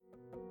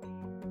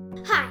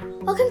Hi,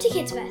 welcome to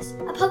Kidsverse,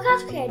 a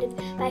podcast created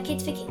by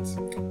Kids for Kids.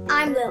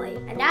 I'm Lily.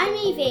 And I'm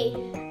Evie.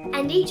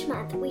 And each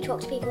month we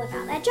talk to people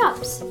about their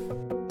jobs.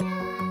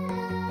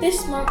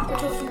 This month we're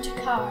talking to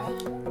Cara,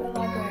 a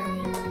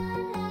librarian.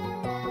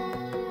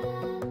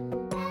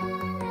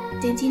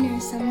 Did you know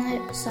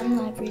some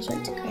libraries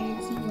went to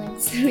crazy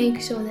lengths to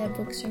make sure their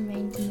books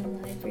remained in the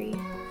library?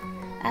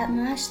 At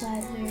Marsh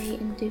Library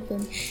in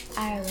Dublin,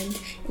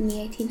 Ireland, in the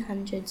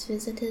 1800s,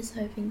 visitors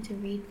hoping to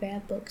read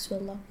rare books were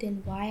locked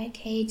in wire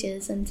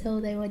cages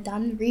until they were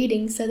done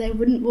reading so they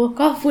wouldn't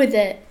walk off with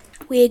it.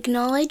 We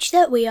acknowledge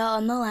that we are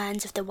on the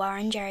lands of the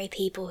Wurundjeri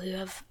people who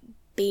have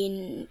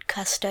been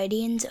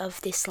custodians of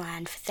this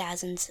land for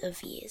thousands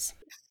of years.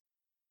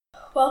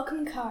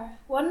 Welcome, Cara.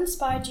 What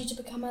inspired you to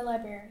become a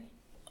librarian?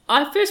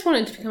 I first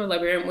wanted to become a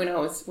librarian when I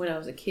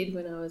was a kid,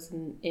 when I was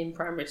in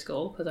primary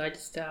school, because I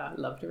just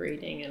loved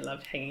reading and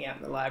loved hanging out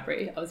in the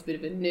library. I was a bit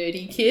of a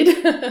nerdy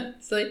kid,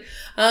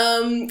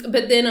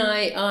 but then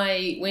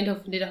I went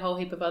off and did a whole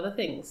heap of other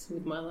things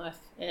with my life,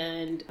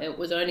 and it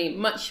was only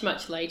much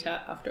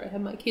later, after I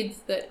had my kids,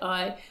 that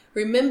I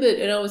remembered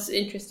and I was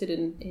interested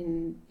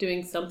in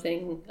doing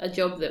something, a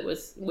job that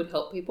would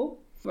help people,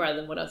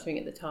 rather than what I was doing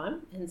at the time.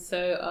 And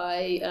so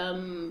I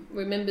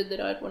remembered that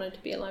I'd wanted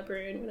to be a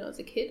librarian when I was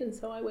a kid, and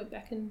so I went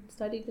back and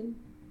studied and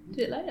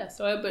did it later.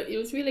 But it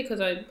was really because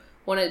I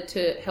wanted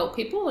to help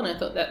people, and I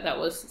thought that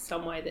was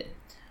some way that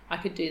I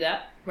could do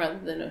that rather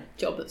than a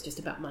job that's just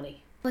about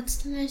money. What's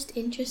the most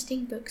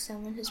interesting book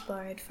someone has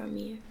borrowed from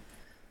you?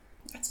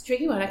 That's a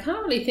tricky one. I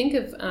can't really think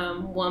of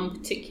one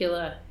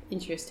particular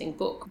interesting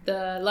book.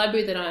 The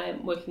library that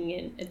I'm working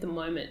in at the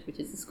moment, which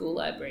is the school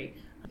library,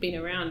 been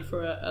around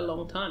for a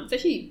long time. It's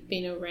actually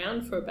been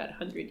around for about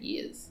 100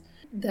 years.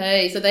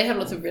 They have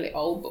lots of really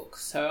old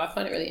books, so I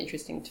find it really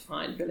interesting to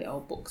find really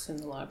old books in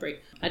the library.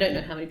 I don't know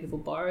how many people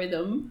borrow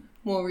them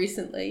more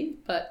recently,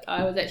 but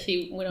I was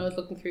actually, when I was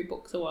looking through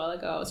books a while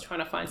ago, I was trying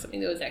to find something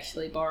that was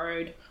actually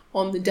borrowed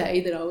on the day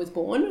that I was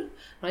born. And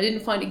I didn't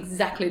find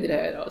exactly the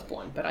day that I was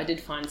born, but I did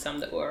find some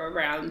that were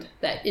around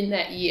that in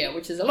that year,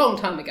 which is a long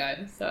time ago,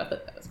 so I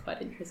thought that was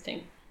quite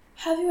interesting.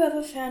 Have you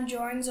ever found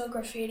drawings or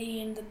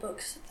graffiti in the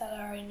books that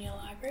are in your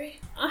library?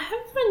 I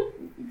haven't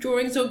found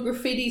drawings or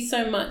graffiti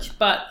so much,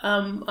 but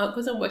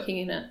because I'm working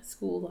in a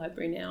school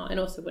library now, and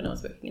also when I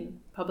was working in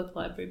a public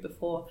library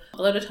before,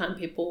 a lot of time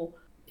people,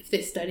 if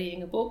they're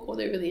studying a book or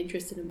they're really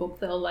interested in a book,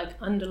 they'll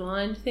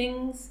underline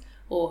things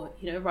or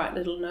write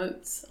little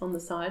notes on the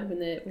side when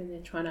they're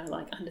trying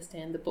to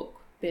understand the book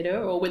better,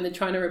 or when they're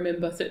trying to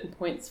remember certain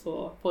points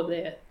for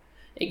their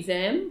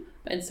exam.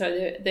 And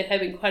so they're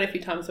having quite a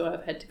few times where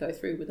I've had to go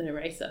through with an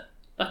eraser.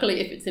 Luckily,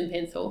 if it's in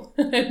pencil,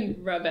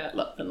 and rub out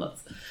lots and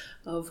lots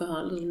of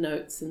little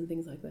notes and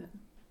things like that.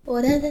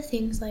 What are the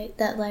things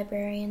that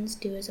librarians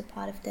do as a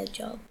part of their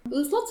job?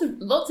 There's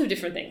lots of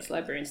different things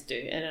librarians do,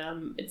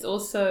 and it's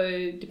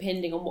also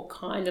depending on what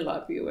kind of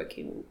library you're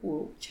working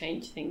will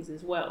change things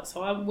as well.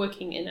 So I'm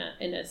working in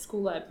a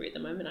school library at the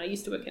moment. I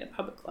used to work in a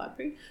public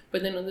library,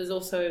 but then there's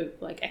also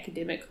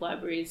academic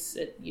libraries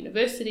at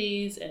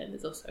universities, and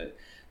there's also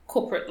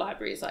corporate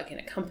libraries in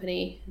a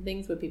company,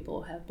 things where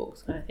people have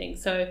books kind of thing.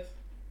 So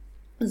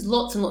there's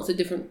lots and lots of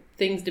different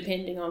things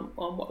depending on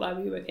what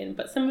library you work in.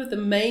 But some of the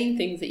main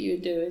things that you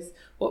would do is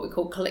what we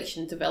call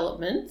collection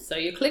development. So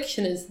your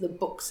collection is the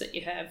books that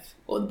you have,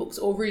 or the books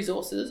or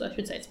resources, I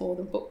should say it's more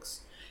than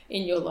books,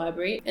 in your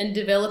library. And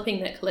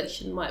developing that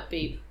collection might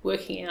be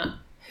working out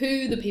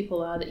who the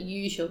people are that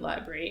use your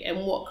library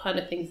and what kind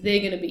of things they're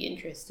going to be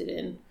interested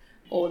in,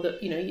 or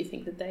that you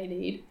think that they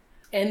need.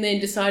 And then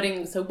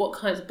deciding what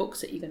kinds of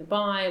books that you're going to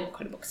buy, what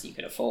kind of books you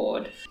can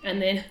afford.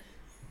 And then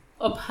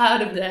a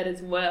part of that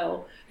as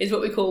well is what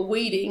we call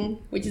weeding,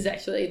 which is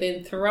actually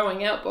then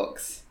throwing out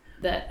books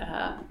that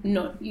are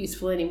not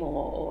useful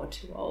anymore or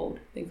too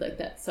old, things like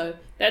that. So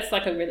that's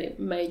a really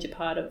major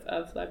part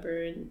of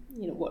librarian,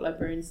 what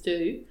librarians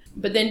do.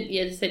 But then,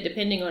 as I said,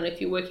 depending on if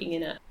you're working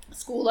in a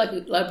school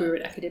library or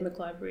an academic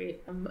library,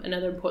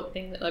 another important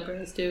thing that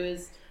librarians do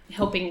is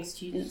helping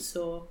students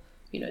or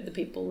the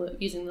people that are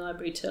using the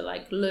library to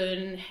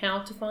learn how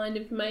to find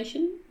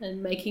information,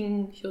 and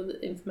making sure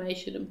that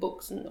information and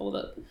books and all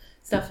that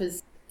stuff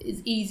is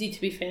easy to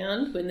be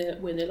found when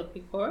they're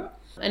looking for it,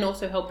 and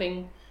also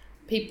helping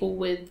people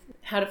with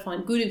how to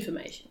find good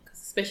information,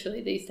 because especially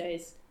these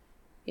days,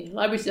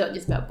 libraries aren't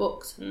just about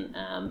books, and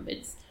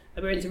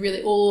librarians are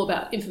really all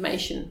about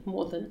information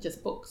more than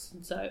just books.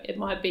 And so it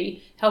might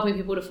be helping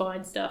people to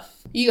find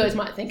stuff. You guys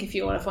might think if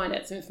you want to find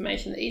out some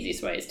information, the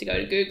easiest way is to go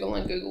to Google,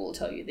 and Google will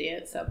tell you the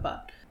answer.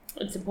 But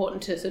it's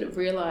important to sort of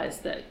realise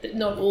that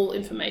not all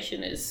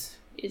information is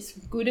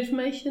good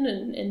information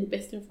and the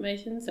best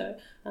information. So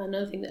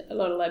another thing that a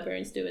lot of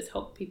librarians do is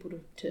help people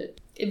to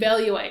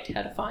evaluate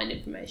how to find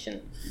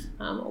information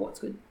or what's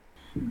good.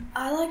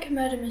 I like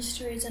murder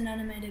mysteries and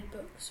animated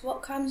books.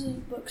 What kinds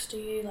of books do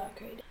you like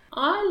reading?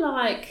 I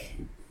like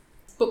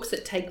books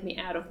that take me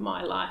out of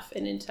my life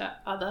and into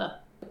other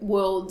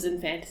worlds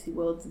and fantasy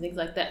worlds and things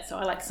like that. So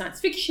I like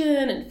science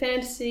fiction and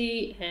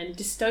fantasy and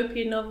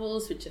dystopian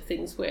novels, which are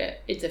things where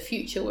it's a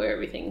future where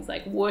everything's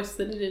like worse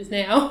than it is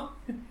now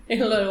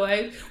in a lot of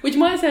ways, which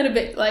might sound a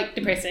bit like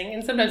depressing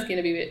and sometimes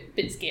can be a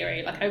bit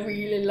scary. Like I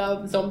really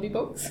love zombie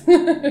books.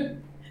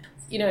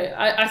 You know,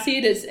 I see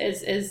it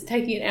as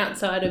taking it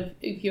outside of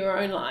your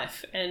own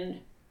life and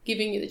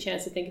giving you the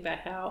chance to think about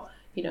how,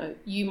 you know,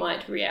 you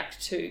might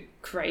react to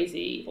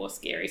crazy or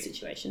scary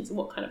situations and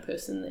what kind of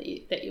person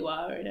that you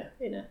are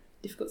in a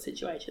difficult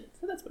situation.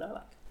 So that's what I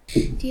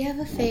like. Do you have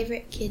a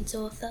favourite kids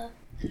author?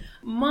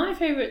 My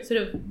favourite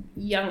sort of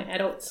young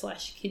adult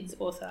 / kids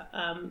author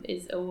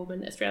is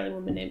Australian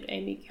woman named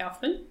Amy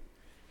Kaufman.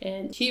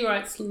 And she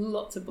writes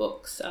lots of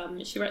books.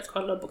 She writes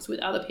quite a lot of books with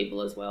other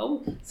people as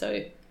well.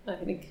 So I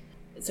think...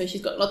 So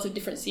she's got lots of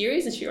different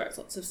series and she writes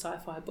lots of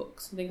sci-fi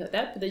books and things like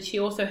that. But then she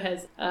also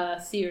has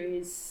a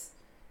series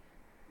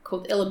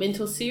called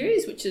Elemental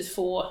series, which is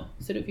for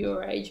sort of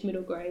your age,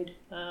 middle grade,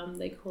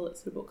 they call it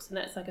sort of books. And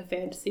that's like a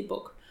fantasy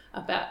book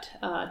about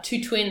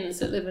two twins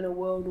that live in a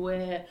world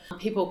where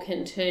people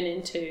can turn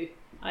into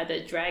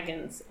either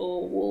dragons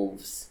or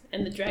wolves.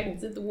 And the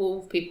dragons and the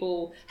wolf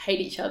people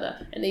hate each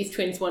other. And these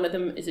twins, one of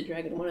them is a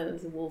dragon, one of them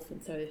is a wolf.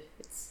 And so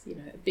it's, you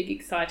know, a big,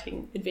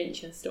 exciting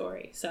adventure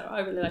story. So I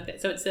really like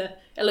that. So it's a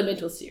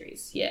Elemental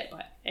series,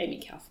 by Amy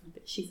Kaufman.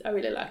 But I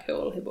really like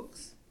all her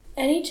books.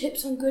 Any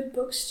tips on good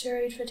books to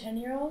read for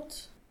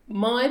 10-year-olds?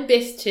 My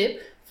best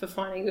tip for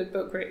finding a good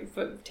book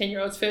for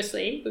 10-year-olds,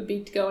 firstly, would be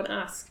to go and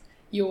ask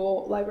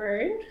your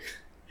librarian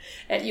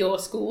at your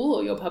school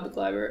or your public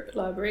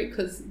library,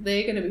 because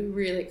they're going to be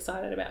really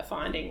excited about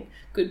finding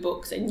good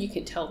books, and you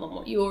can tell them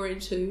what you're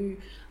into,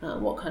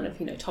 what kind of,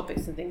 you know,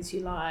 topics and things you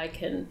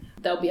like, and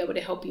they'll be able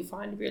to help you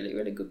find really,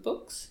 really good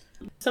books.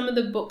 Some of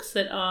the books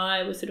that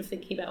I was sort of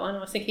thinking about when I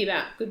was thinking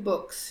about good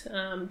books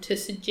to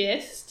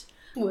suggest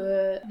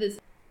were there's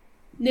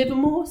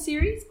Nevermore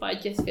series by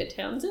Jessica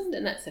Townsend,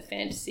 and that's a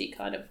fantasy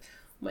kind of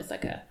almost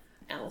like a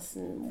Alice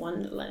in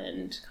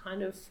Wonderland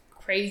kind of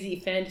crazy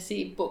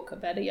fantasy book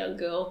about a young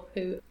girl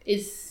who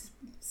is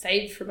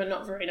saved from a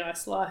not very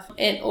nice life.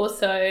 And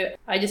also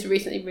I just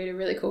recently read a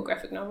really cool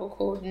graphic novel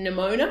called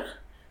Nimona,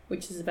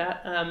 which is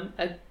about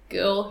a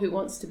girl who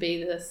wants to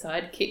be the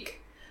sidekick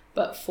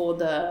but for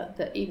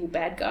the evil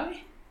bad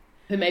guy,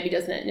 who maybe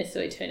doesn't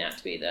necessarily turn out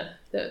to be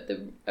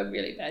a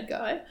really bad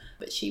guy,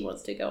 but she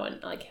wants to go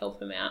and like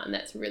help him out, and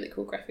that's a really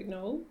cool graphic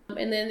novel.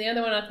 And then the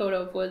other one I thought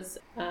of was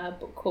a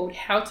book called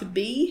How to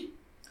Be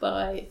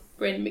by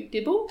Bren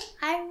McDibble.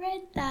 I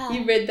read that.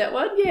 You read that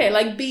one? Yeah,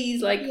 like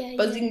bees, like Yeah,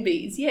 buzzing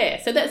bees.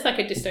 Yeah, so that's like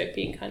a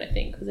dystopian kind of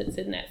thing because it's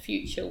in that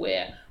future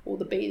where all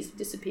the bees have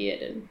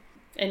disappeared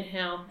and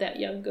how that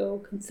young girl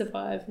can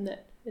survive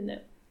in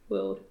that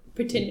world.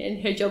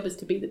 And her job is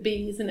to be the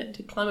bee, isn't it?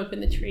 To climb up in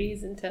the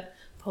trees and to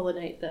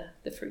pollinate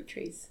the fruit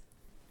trees.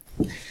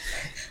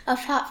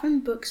 Apart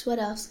from books, what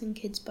else can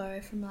kids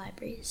borrow from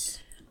libraries?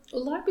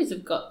 Well, libraries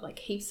have got like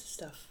heaps of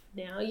stuff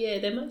now. Yeah,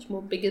 they're much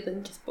more bigger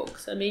than just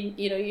books. I mean,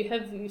 you know, you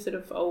have your sort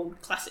of old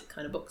classic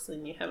kind of books,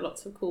 and you have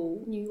lots of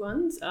cool new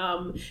ones,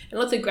 and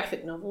lots of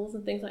graphic novels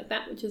and things like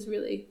that, which is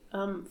really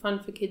fun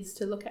for kids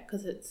to look at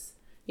because it's,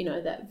 you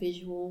know, that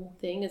visual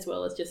thing as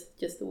well as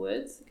just the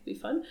words. It could be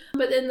fun.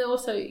 But then there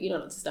also, you know,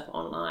 lots of stuff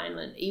online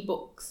and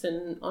ebooks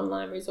and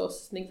online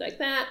resources, things like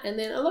that. And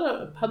then a lot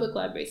of public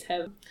libraries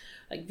have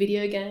like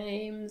video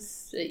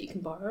games that you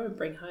can borrow and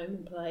bring home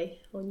and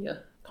play on your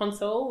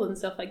console and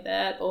stuff like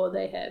that. Or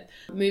they have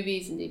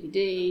movies and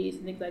DVDs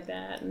and things like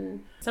that.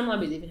 And some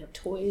libraries even have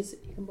toys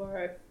that you can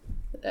borrow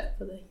for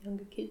the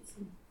younger kids.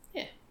 And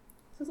yeah,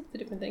 so lots of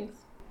different things.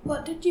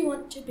 What did you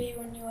want to be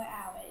when you were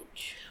our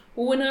age?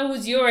 Well, when I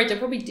was your age, I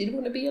probably did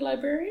want to be a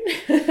librarian,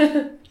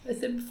 I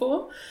said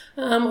before,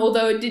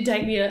 although it did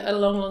take me a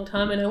long, long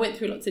time, and I went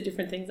through lots of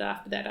different things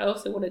after that. I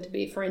also wanted to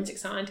be a forensic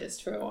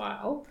scientist for a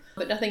while,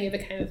 but nothing ever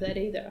came of that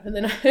either. And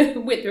then I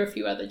went through a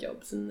few other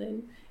jobs and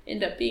then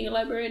ended up being a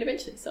librarian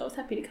eventually, so I was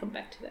happy to come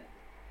back to that.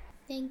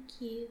 Thank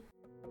you.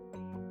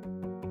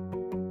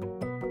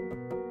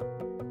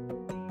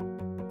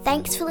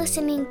 Thanks for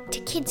listening to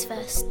Kids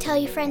First. Tell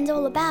your friends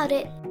all about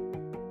it.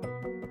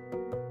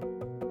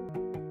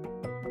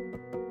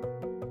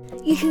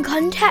 You can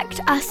contact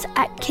us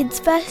at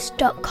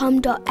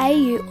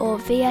kidsverse.com.au or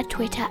via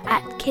Twitter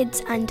at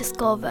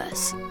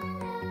kids_verse.